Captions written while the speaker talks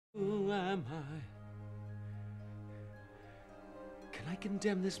Who am I? Can I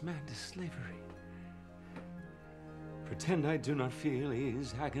condemn this man to slavery? Pretend I do not feel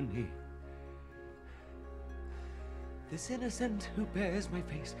his agony. This innocent who bears my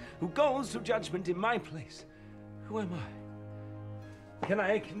face, who goes to judgment in my place. Who am I? Can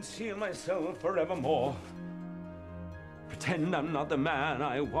I conceal myself forevermore? Pretend I'm not the man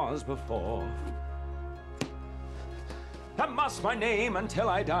I was before. And must my name until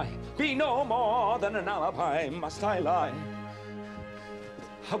I die be no more than an alibi? Must I lie?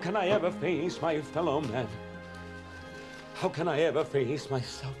 How can I ever face my fellow men? How can I ever face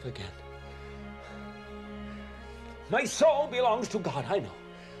myself again? My soul belongs to God, I know.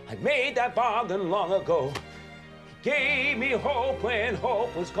 I made that bargain long ago. He gave me hope when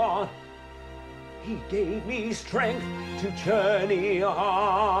hope was gone. He gave me strength to journey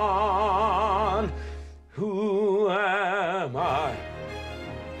on. Who am I?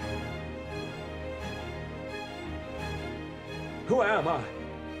 Who am I? I'm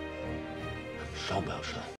Jean Valjean.